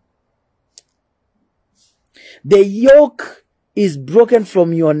animal. The yoke is broken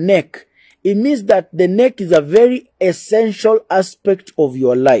from your neck. It means that the neck is a very essential aspect of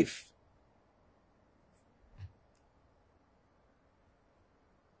your life.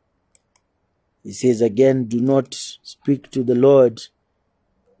 He says again, do not speak to the Lord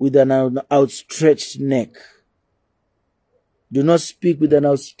with an outstretched neck. Do not speak with an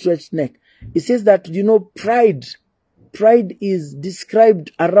outstretched neck. It says that, pride is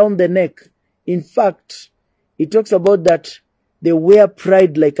described around the neck. In fact, it talks about that they wear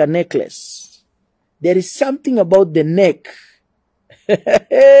pride like a necklace. There is something about the neck.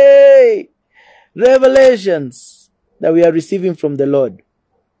 Hey! Revelations that we are receiving from the Lord.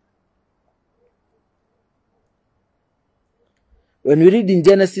 When we read in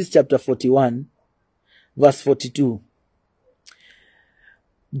Genesis chapter 41, verse 42,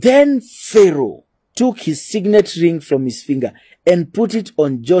 then Pharaoh took his signet ring from his finger and put it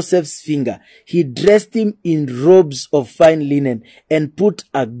on Joseph's finger. He dressed him in robes of fine linen and put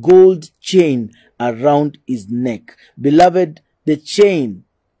a gold chain around his neck. Beloved, the chain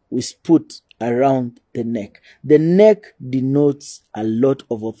was put around the neck. The neck denotes a lot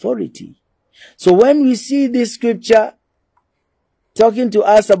of authority. So when we see this scripture talking to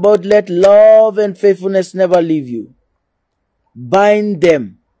us about let love and faithfulness never leave you, bind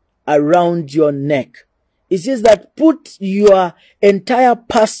them around your neck. It says that put your entire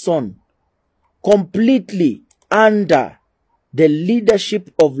person completely under the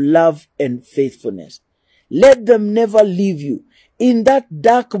leadership of love and faithfulness. Let them never leave you. In that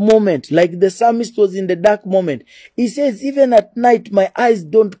dark moment, like the psalmist was in the dark moment, he says, even at night, my eyes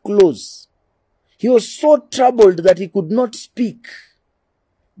don't close. He was so troubled that he could not speak.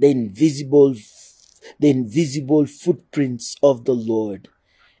 The invisible footprints of the Lord,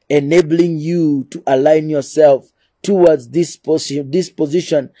 enabling you to align yourself towards this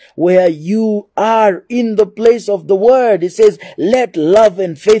position where you are in the place of the word. It says, let love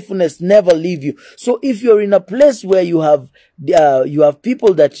and faithfulness never leave you. So if you're in a place where you have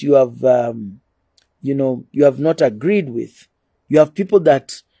people that you have, you have not agreed with, you have people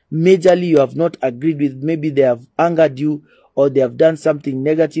that majorly you have not agreed with, maybe they have angered you or they have done something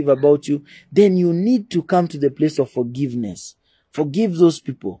negative about you, then you need to come to the place of forgiveness. Forgive those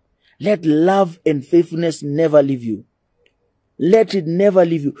people. Let love and faithfulness never leave you. Let it never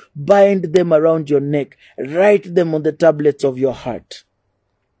leave you. Bind them around your neck. Write them on the tablets of your heart.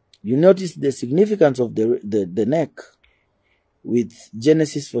 You notice the significance of the neck with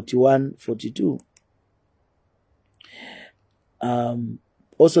Genesis 41, 42.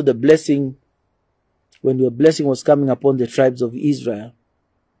 Also the blessing, when your blessing was coming upon the tribes of Israel,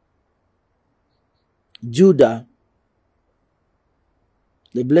 Judah,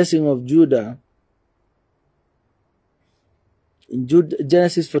 the blessing of Judah, in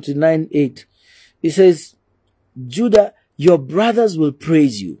Genesis 49, 8, it says, Judah, your brothers will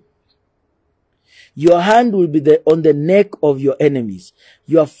praise you. Your hand will be on the neck of your enemies.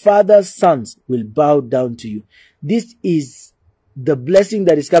 Your father's sons will bow down to you. This is the blessing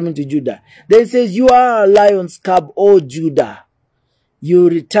that is coming to Judah. Then it says, you are a lion's cub, O Judah. You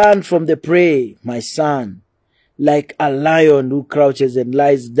return from the prey, my son, like a lion who crouches and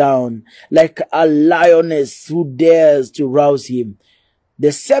lies down, like a lioness who dares to rouse him.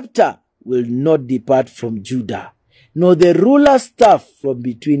 The scepter will not depart from Judah, nor the ruler's staff from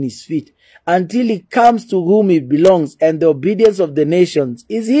between his feet, until he comes to whom it belongs, and the obedience of the nations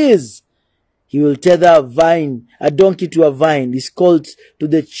is his. He will tether a donkey to a vine, his colt to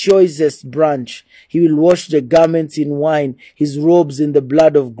the choicest branch. He will wash the garments in wine, his robes in the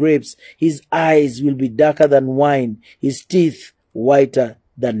blood of grapes. His eyes will be darker than wine, his teeth whiter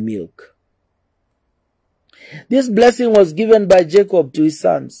than milk. This blessing was given by Jacob to his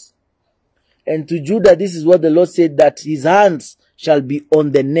sons. And to Judah, this is what the Lord said, that his hands shall be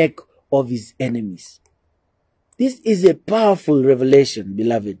on the neck of his enemies. This is a powerful revelation,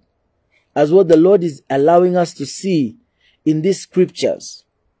 beloved, as what the Lord is allowing us to see in these scriptures.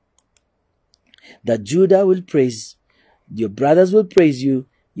 That Judah will praise, your brothers will praise you,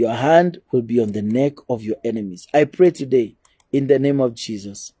 your hand will be on the neck of your enemies. I pray today, in the name of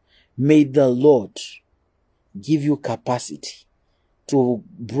Jesus, may the Lord give you capacity to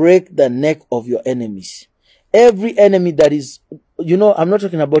break the neck of your enemies. Every enemy that is, I'm not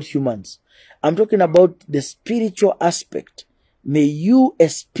talking about humans. I'm talking about the spiritual aspect. May you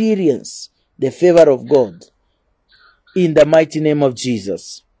experience the favor of God in the mighty name of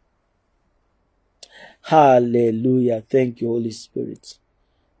Jesus. Hallelujah. Thank you, Holy Spirit.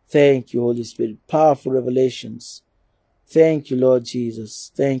 Thank you, Holy Spirit. Powerful revelations. Thank you, Lord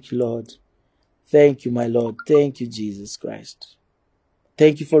Jesus. Thank you, Lord. Thank you, my Lord. Thank you, Jesus Christ.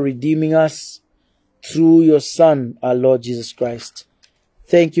 Thank you for redeeming us through your Son, our Lord Jesus Christ.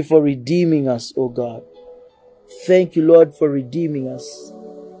 Thank you for redeeming us, O God. Thank you, Lord, for redeeming us.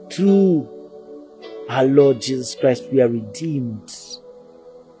 Through our Lord Jesus Christ, we are redeemed.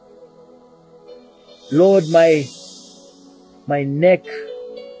 Lord, my neck,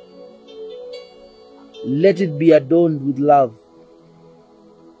 let it be adorned with love.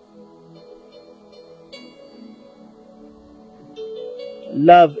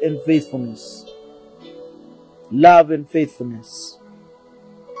 Love and faithfulness. love, and faithfulness.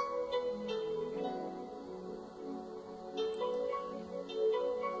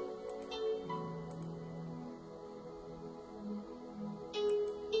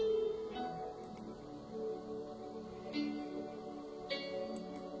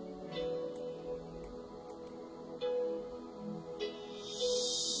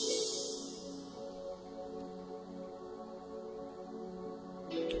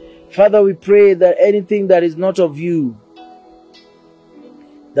 Father, we pray that anything that is not of you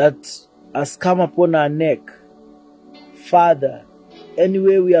that has come upon our neck, Father,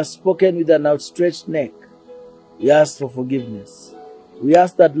 anywhere we have spoken with an outstretched neck, we ask for forgiveness. We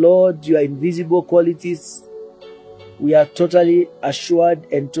ask that, Lord, your invisible qualities, we are totally assured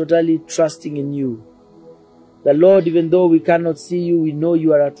and totally trusting in you. The Lord, even though we cannot see you, we know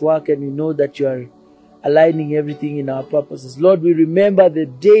you are at work, and we know that you are aligning everything in our purposes. Lord, we remember the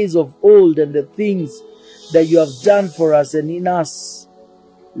days of old and the things that you have done for us and in us.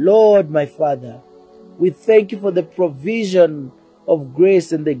 Lord, my Father, we thank you for the provision of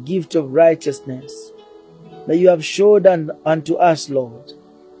grace and the gift of righteousness that you have showed unto us, Lord.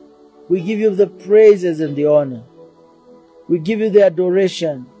 We give you the praises and the honor. We give you the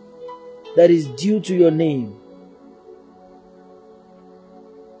adoration that is due to your name.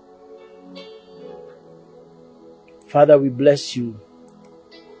 Father, we bless you.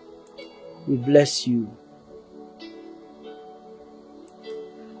 We bless you.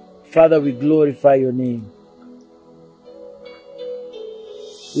 Father, we glorify your name.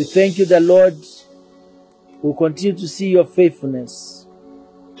 We thank you that, Lord, we'll continue to see your faithfulness.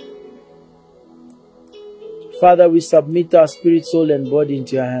 Father, we submit our spirit, soul, and body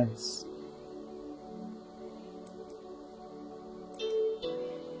into your hands.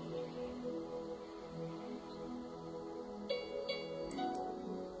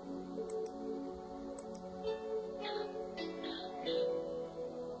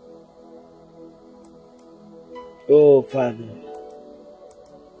 Oh, Father.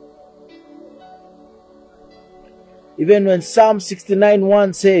 Even when Psalm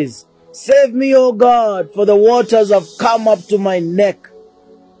 69:1 says, "Save me, O God, for the waters have come up to my neck.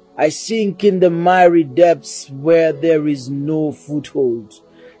 I sink in the miry depths where there is no foothold."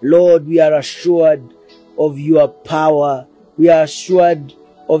 Lord, we are assured of your power. We are assured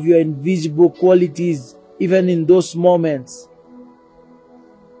of your invisible qualities, even in those moments.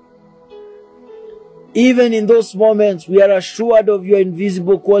 Even in those moments, we are assured of your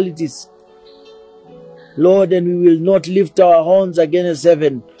invisible qualities. Lord, and we will not lift our horns against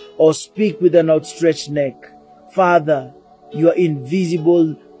heaven or speak with an outstretched neck. Father, your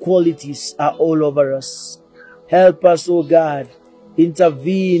invisible qualities are all over us. Help us, O God,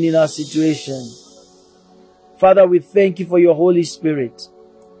 intervene in our situation. Father, we thank you for your Holy Spirit.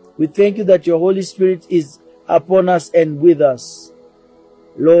 We thank you that your Holy Spirit is upon us and with us.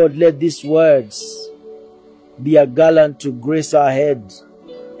 Lord, let these words be a garland to grace our head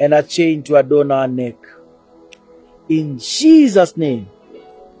and a chain to adorn our neck. In Jesus' name,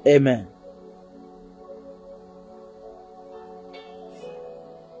 amen.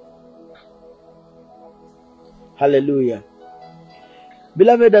 Hallelujah.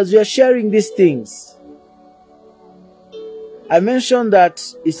 Beloved, as we are sharing these things, I mentioned that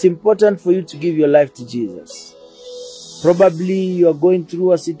it's important for you to give your life to Jesus. Probably you are going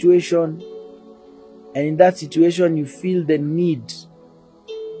through a situation, and in that situation you feel the need.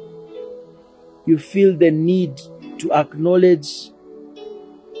 You feel the need to acknowledge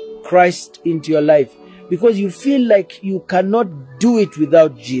Christ into your life because you feel like you cannot do it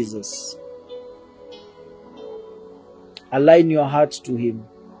without Jesus. Align your heart to him.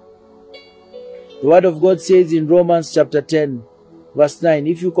 The word of God says in Romans chapter 10, verse 9,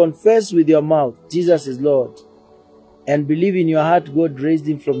 if you confess with your mouth Jesus is Lord and believe in your heart God raised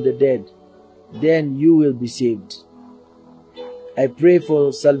him from the dead, then you will be saved. I pray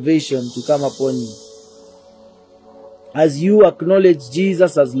for salvation to come upon you. As you acknowledge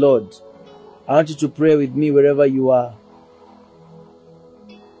Jesus as Lord, I want you to pray with me wherever you are.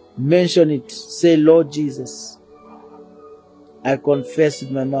 Mention it. Say, Lord Jesus, I confess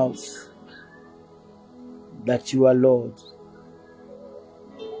with my mouth that you are Lord.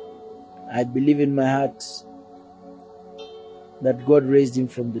 I believe in my heart that God raised him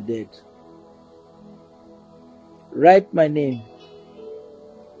from the dead. Write my name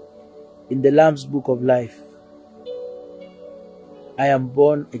in the Lamb's Book of Life. I am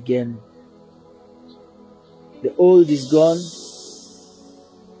born again. The old is gone,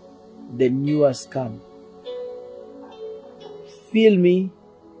 the new has come. Fill me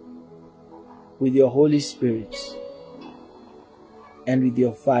with your Holy Spirit and with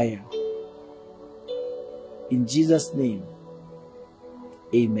your fire. In Jesus' name,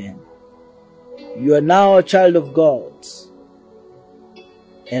 amen. You are now a child of God.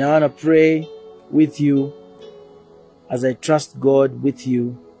 And I want to pray with you as I trust God with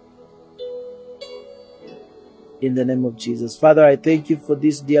you. In the name of Jesus. Father, I thank you for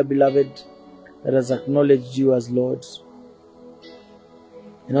this dear beloved that has acknowledged you as Lord.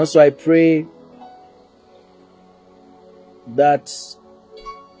 And also I pray that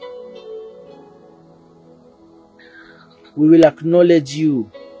we will acknowledge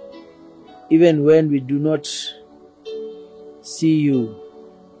you even when we do not see you,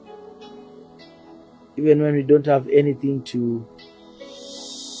 even when we don't have anything to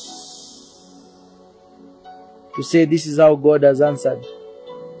say this is how God has answered.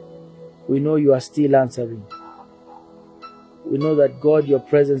 We know you are still answering. We know that God, your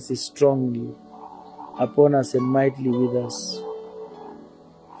presence is strongly upon us and mightily with us.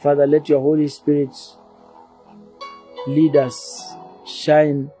 Father, let your Holy Spirit lead us,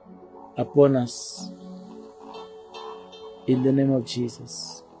 shine upon us. In the name of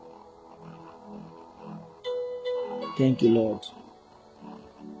Jesus. Thank you, Lord.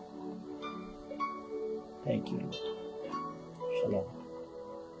 Thank you, Lord. Shalom.